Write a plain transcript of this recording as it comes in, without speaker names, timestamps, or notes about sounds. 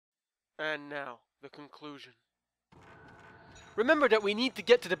And now, the conclusion. Remember that we need to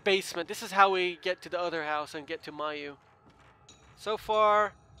get to the basement. This is how we get to the other house and get to Mayu. So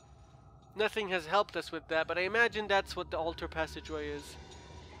far, nothing has helped us with that, but I imagine that's what the altar passageway is.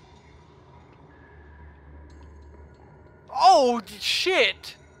 Oh,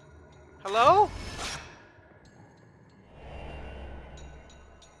 shit! Hello?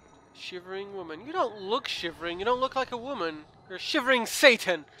 Shivering woman. You don't look shivering. You don't look like a woman. You're shivering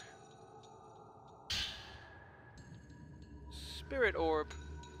Satan. Spirit orb.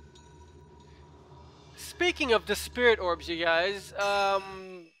 Speaking of the spirit orbs, you guys,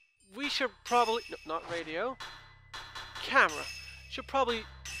 we should probably... No, not radio. Camera. Should probably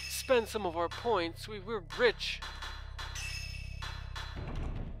spend some of our points. We're rich.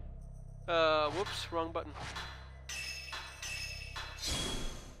 Whoops, wrong button.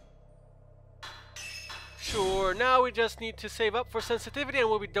 Sure, now we just need to save up for sensitivity and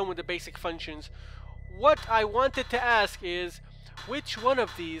we'll be done with the basic functions. What I wanted to ask is, which one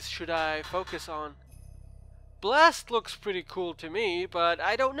of these should I focus on? Blast looks pretty cool to me, but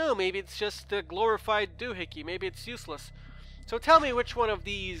I don't know, maybe it's just a glorified doohickey, maybe it's useless. So tell me which one of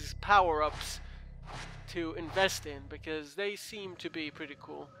these power-ups to invest in, because they seem to be pretty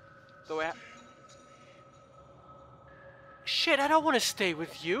cool. Though shit, I don't want to stay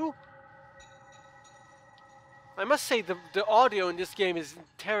with you! I must say, the audio in this game is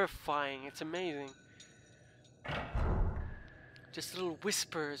terrifying, it's amazing. Just little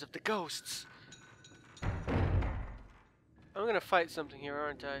whispers of the ghosts. I'm gonna fight something here,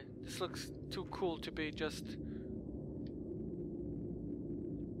 aren't I? This looks too cool to be just...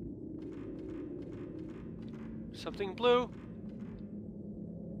 Something blue.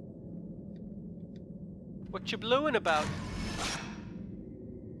 What you blueing about?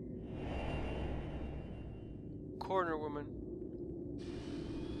 Corner woman.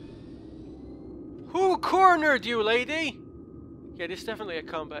 Who cornered you, lady? Yeah, this is definitely a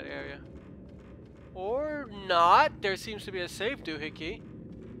combat area. Or not. There seems to be a save doohickey.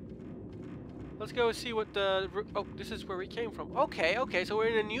 Let's go see what the... Oh, this is where we came from. Okay, okay, so we're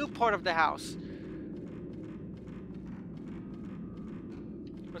in a new part of the house.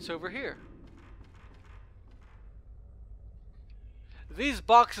 What's over here? These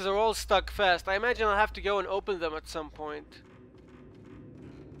boxes are all stuck fast. I imagine I'll have to go and open them at some point.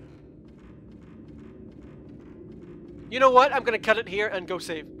 You know what? I'm gonna cut it here and go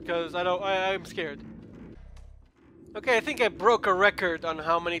save, because I'm scared. Okay, I think I broke a record on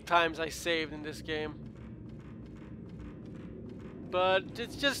how many times I saved in this game. But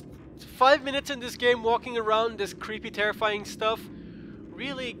it's just 5 minutes in this game walking around this creepy, terrifying stuff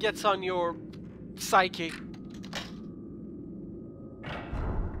really gets on your psyche.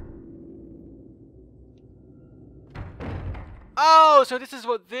 Oh, so this is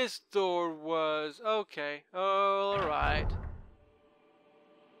what this door was. Okay, alright.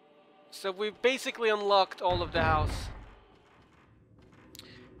 So we've basically unlocked all of the house.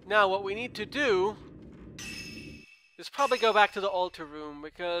 Now what we need to do is probably go back to the altar room,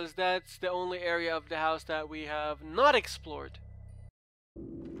 because that's the only area of the house that we have not explored.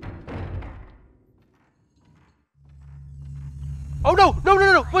 Oh no! No, no,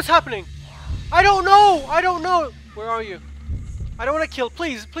 no, no! What's happening? I don't know! I don't know! Where are you? I don't want to kill.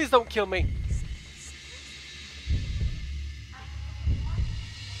 Please, please don't kill me.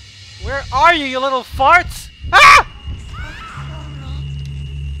 Where are you, you little farts? Ah!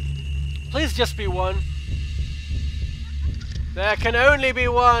 Please just be one. There can only be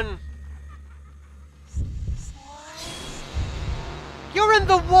one. You're in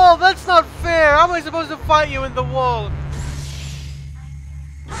the wall. That's not fair. How am I supposed to fight you in the wall?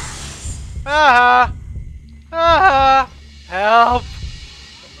 Aha! Aha! Help!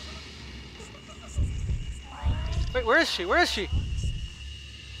 Wait, where is she? Where is she?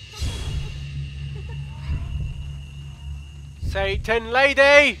 Satan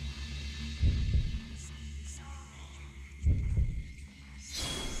lady!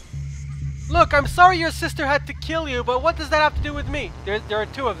 Look, I'm sorry your sister had to kill you, but what does that have to do with me? There are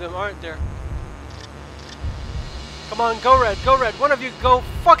two of them, aren't there? Come on, go red, go red. One of you go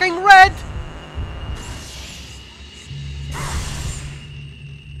fucking red!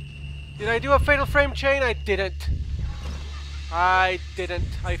 Did I do a fatal frame chain? I didn't. I didn't.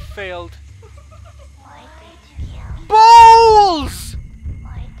 I failed. Why did you kill? Balls!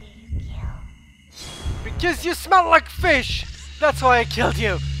 Why did you kill? Because you smell like fish! That's why I killed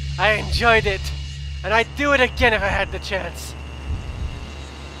you. I enjoyed it. And I'd do it again if I had the chance.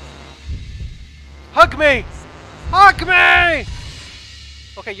 Hug me! Hug me!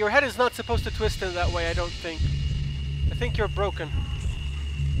 Okay, your head is not supposed to twist in that way, I don't think. I think you're broken.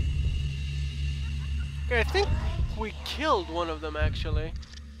 Okay, I think we killed one of them actually.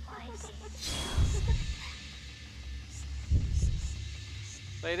 Why did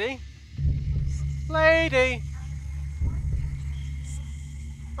you Lady? Lady!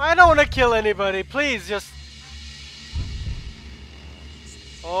 I don't want to kill anybody, please just...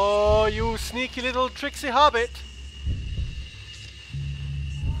 Oh, you sneaky little tricksy hobbit!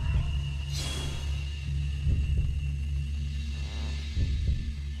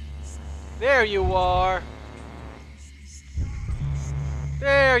 There you are!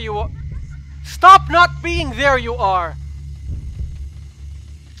 There you are! Stop not being there you are!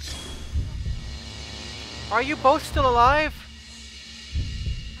 Are you both still alive?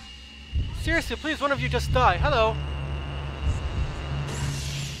 Seriously, please, one of you just die. Hello.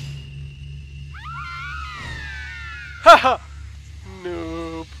 Haha!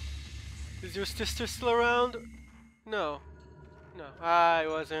 Noob. Is your sister still around? No. No, I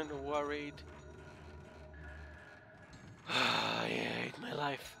wasn't worried. I hate my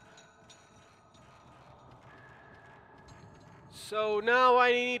life. So now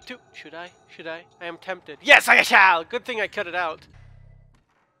I need to... Should I? Should I? I am tempted. Yes, I shall! Good thing I cut it out.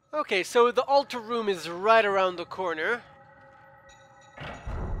 Okay, so the altar room is right around the corner.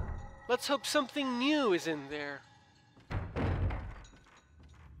 Let's hope something new is in there.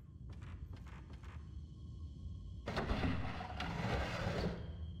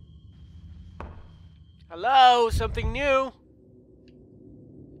 Hello, something new.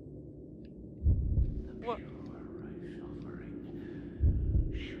 What?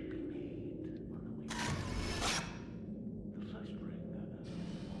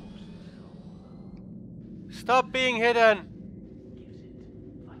 Stop being hidden.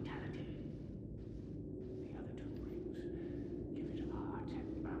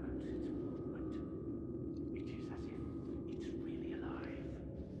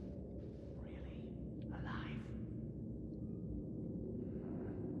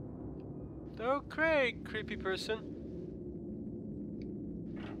 Okay, creepy person.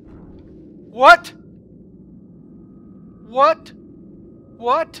 What? What?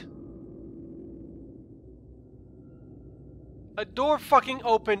 What? A door fucking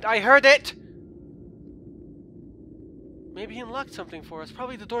opened. I heard it. Maybe he unlocked something for us.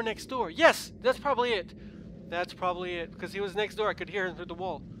 Probably the door next door. Yes, that's probably it. That's probably it. Because he was next door. I could hear him through the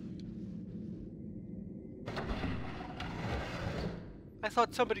wall. I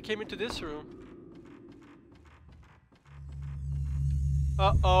thought somebody came into this room.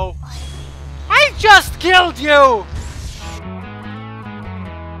 Uh-oh. I just killed you!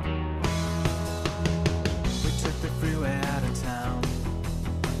 We took the freeway out of town.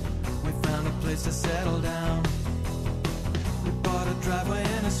 We found a place to settle down. We bought a driveway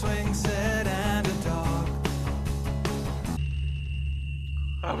and a swing set and a dog.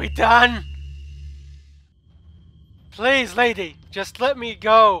 Are we done? Please, lady, just let me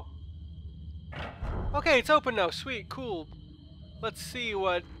go. Okay, it's open now. Sweet, cool. Let's see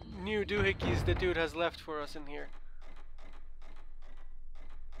what new doohickeys the dude has left for us in here.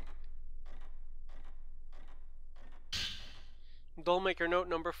 Dollmaker note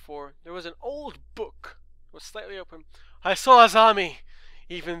number 4. There was an old book. It was slightly open. I saw Azami,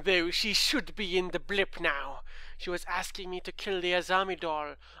 even though she should be in the blip now. She was asking me to kill the Azami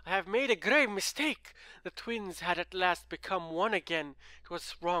doll. I have made a grave mistake. The twins had at last become one again. It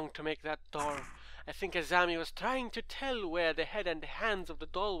was wrong to make that doll. I think Azami was trying to tell where the head and the hands of the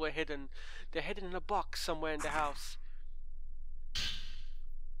doll were hidden. They're hidden in a box somewhere in the house.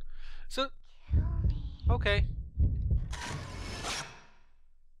 So, okay.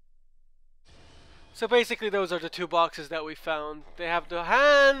 So basically those are the two boxes that we found. They have the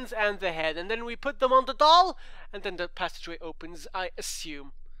hands and the head, and then we put them on the doll, and then the passageway opens, I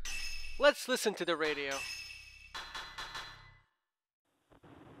assume. Let's listen to the radio.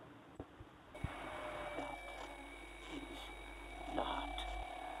 Not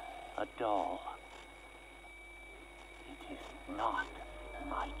a doll. It is not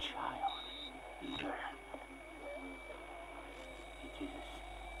my child either. It is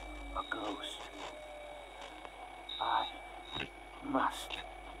a ghost. I must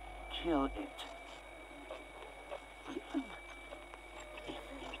kill it. Even if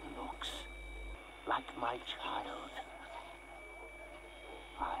it looks like my child,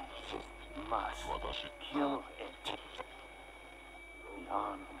 I must kill it. The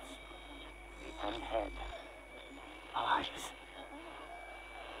arms and head, eyes.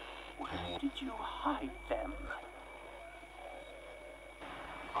 Where did you hide them?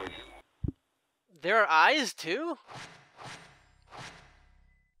 There are eyes too?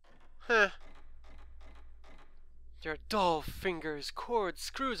 Huh. There are dull fingers, cords,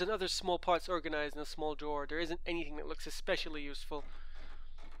 screws, and other small parts organized in a small drawer. There isn't anything that looks especially useful.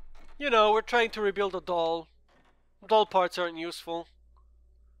 You know, we're trying to rebuild a doll. Doll parts aren't useful.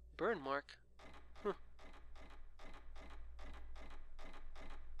 Burn mark? Huh.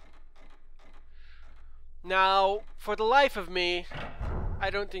 Now, for the life of me,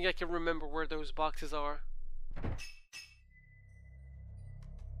 I don't think I can remember where those boxes are.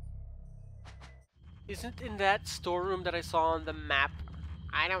 Isn't in that storeroom that I saw on the map?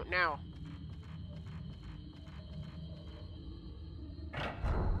 I don't know.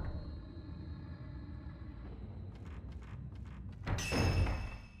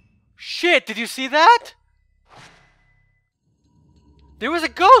 Shit, did you see that? There was a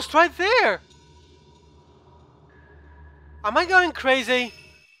ghost right there! Am I going crazy?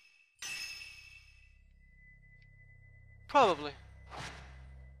 Probably.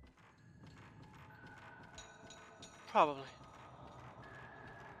 Probably.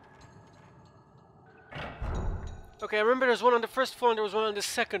 Okay, I remember there's one on the first floor and there was one on the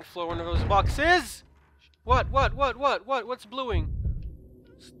second floor. One of those boxes. What? What's bluing?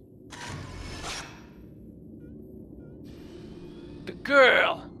 The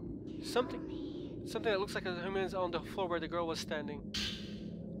girl. Something that looks like a human is on the floor where the girl was standing.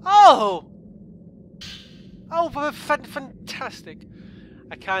 Oh! Oh, fantastic.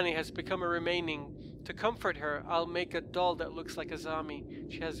 Akane has become a remaining. To comfort her, I'll make a doll that looks like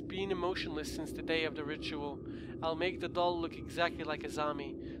Azami. She has been emotionless since the day of the ritual. I'll make the doll look exactly like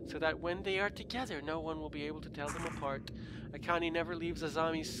Azami, so that when they are together, no one will be able to tell them apart. Akane never leaves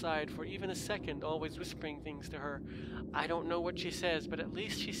Azami's side for even a second, always whispering things to her. I don't know what she says, but at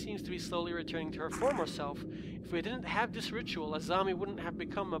least she seems to be slowly returning to her former self. If we didn't have this ritual, Azami wouldn't have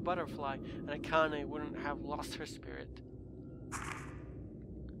become a butterfly, and Akane wouldn't have lost her spirit.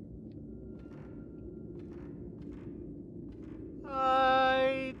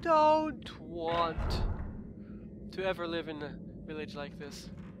 I don't want to ever live in a village like this.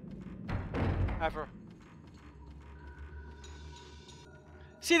 Ever.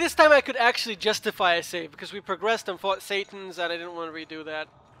 See, this time I could actually justify a save because we progressed and fought Satans and I didn't want to redo that.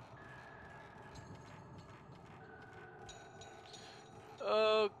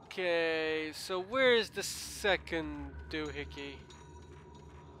 Okay, so where's the second doohickey?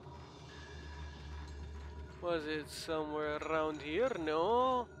 Was it somewhere around here?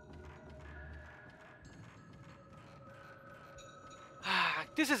 No.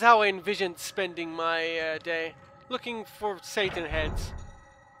 This is how I envisioned spending my day. Looking for Satan heads.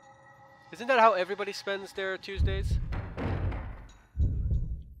 Isn't that how everybody spends their Tuesdays?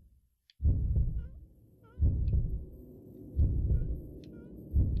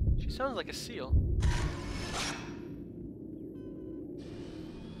 She sounds like a seal.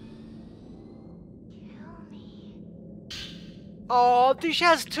 Oh, she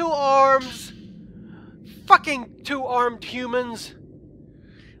has 2 arms! Fucking 2-armed humans!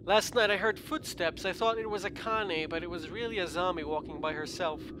 Last night I heard footsteps. I thought it was Akane, but it was really Azami walking by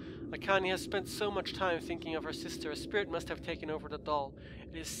herself. Akane has spent so much time thinking of her sister. A spirit must have taken over the doll.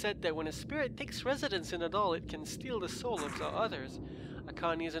 It is said that when a spirit takes residence in a doll, it can steal the soul of the others.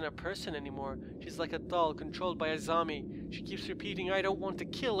 Akane isn't a person anymore. She's like a doll controlled by Azami. She keeps repeating, I don't want to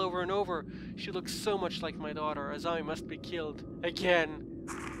kill, over and over. She looks so much like my daughter. Azami must be killed. Again.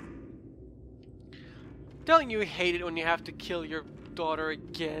 Don't you hate it when you have to kill your daughter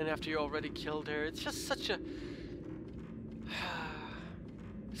again after you already killed her? It's just such a...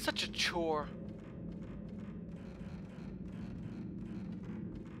 such a chore.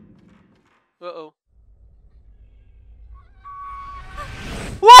 Uh-oh.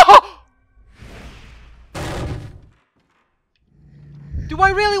 Whoa! Do I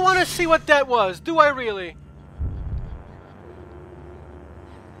really want to see what that was? Do I really?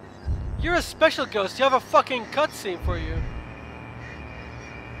 You're a special ghost. You have a fucking cutscene for you.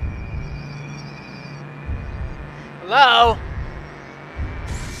 Hello?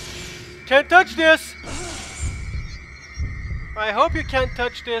 Can't touch this! I hope you can't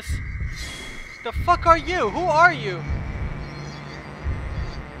touch this. The fuck are you? Who are you?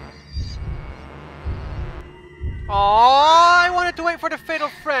 Oh, I wanted to wait for the fatal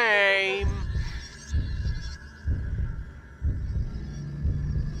frame.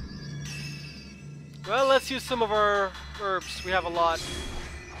 Well, let's use some of our herbs. We have a lot.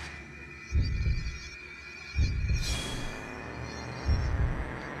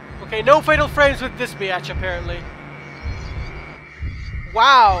 Okay, no fatal frames with this biatch, apparently.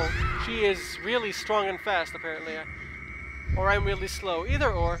 Wow, she is really strong and fast, apparently. Or I'm really slow. Either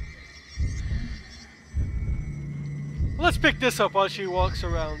or. Let's pick this up while she walks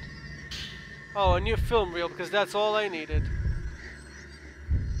around. Oh, a new film reel, because that's all I needed.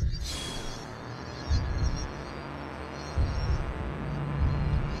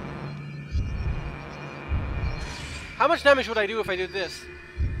 How much damage would I do if I did this?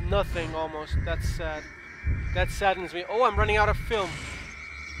 Nothing, almost. That's sad. That saddens me. Oh, I'm running out of film.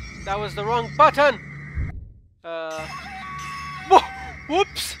 That was the wrong button!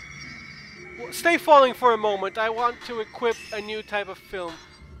 Whoops! Stay falling for a moment. I want to equip a new type of film.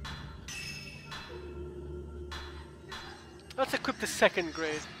 Let's equip the second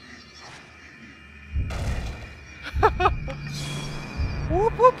grade.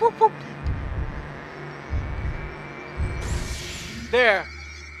 Whoop, whoop, whoop, whoop. There.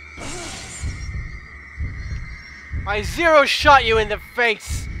 I zero shot you in the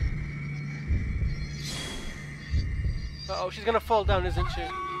face. Uh-oh, she's gonna fall down, isn't she?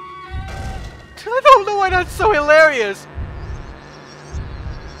 I don't know why that's so hilarious.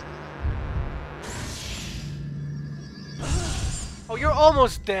 Oh, you're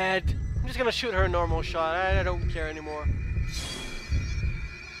almost dead. I'm just gonna shoot her a normal shot. I don't care anymore.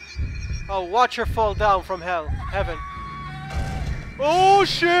 Oh, watch her fall down from heaven. Oh,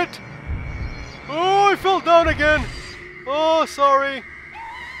 shit! Oh, I fell down again. Oh, sorry.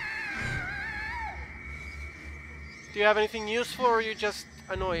 Do you have anything useful, or are you just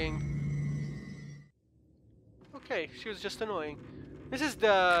annoying? Okay, she was just annoying. This is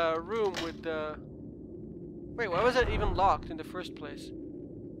the room with the... Wait, why was it even locked in the first place?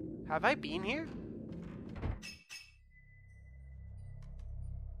 Have I been here?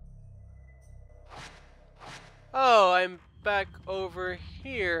 Oh, I'm back over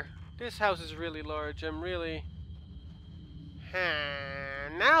here. This house is really large. I'm really...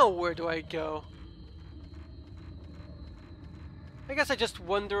 Now where do I go? I guess I just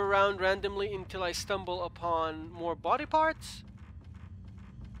wander around randomly until I stumble upon more body parts?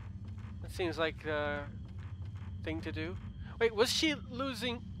 That seems like the thing to do. Wait, was she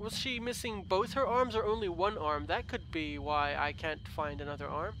missing both her arms or only one arm? That could be why I can't find another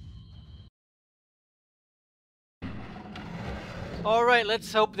arm. Alright,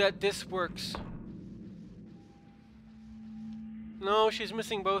 let's hope that this works. No, she's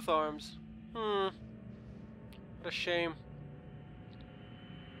missing both arms. What a shame.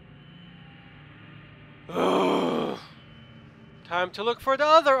 Time to look for the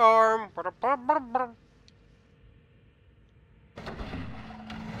other arm.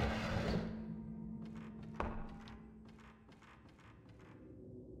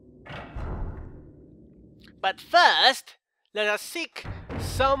 But first, let us seek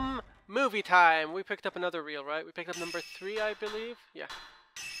some movie time. We picked up another reel, right? We picked up number 3, I believe. Yeah.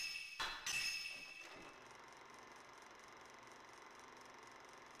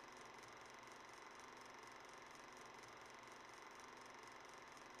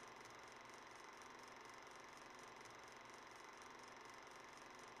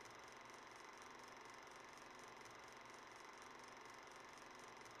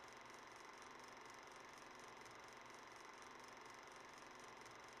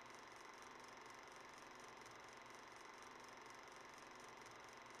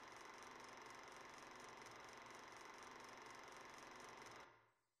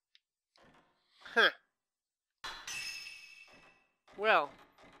 Huh. Well,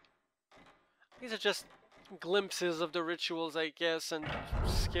 these are just glimpses of the rituals, I guess, and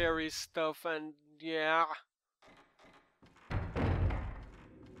scary stuff, and yeah.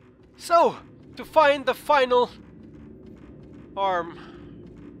 So, to find the final arm.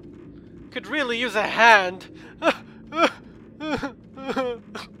 Could really use a hand.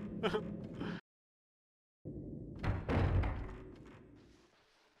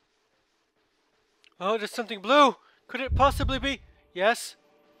 Oh, there's something blue. Could it possibly be? Yes.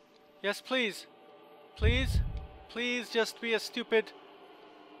 Yes, please. Please. Please just be a stupid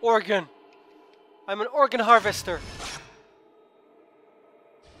organ. I'm an organ harvester.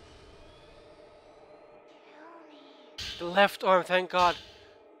 The left arm, thank God.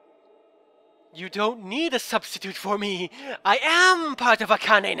 You don't need a substitute for me. I am part of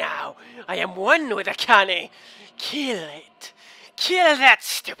Akane now. I am one with Akane. Kill it. Kill that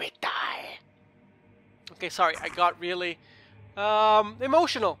stupid guy. Okay, sorry, I got really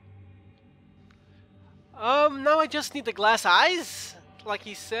emotional. Now I just need the glass eyes, like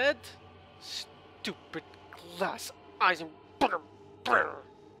he said. Stupid glass eyes.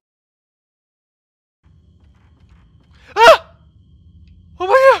 Ah! Oh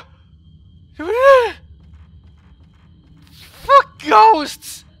my God! Fuck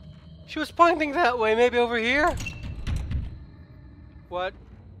ghosts! She was pointing that way, maybe over here? What?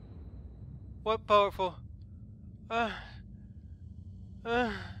 What powerful?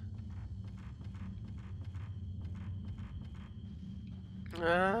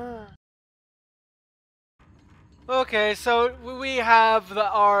 Okay, so we have the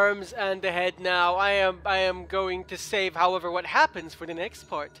arms and the head now. I am going to save, however, what happens for the next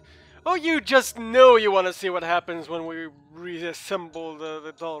part. Oh, you just know you want to see what happens when we reassemble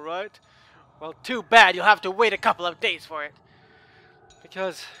the doll, right? Well, too bad. You'll have to wait a couple of days for it.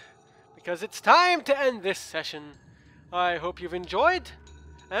 Because it's time to end this session. I hope you've enjoyed.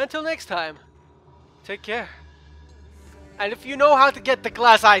 And until next time, take care. And if you know how to get the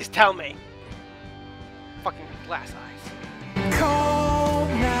glass eyes, tell me. Fucking glass eyes. Cold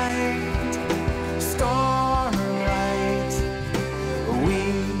night, starlight, we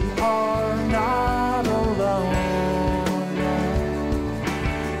are not alone.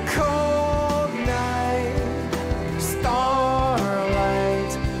 Cold night,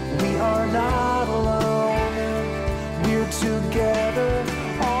 starlight, we are not alone. We're together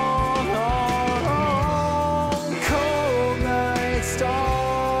on our own. Cold night,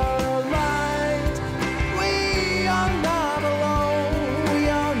 starlight, we are not alone. We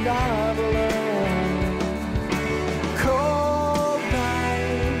are not alone. Cold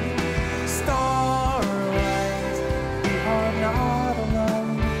night, starlight, we are not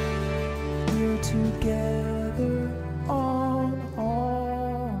alone. We're together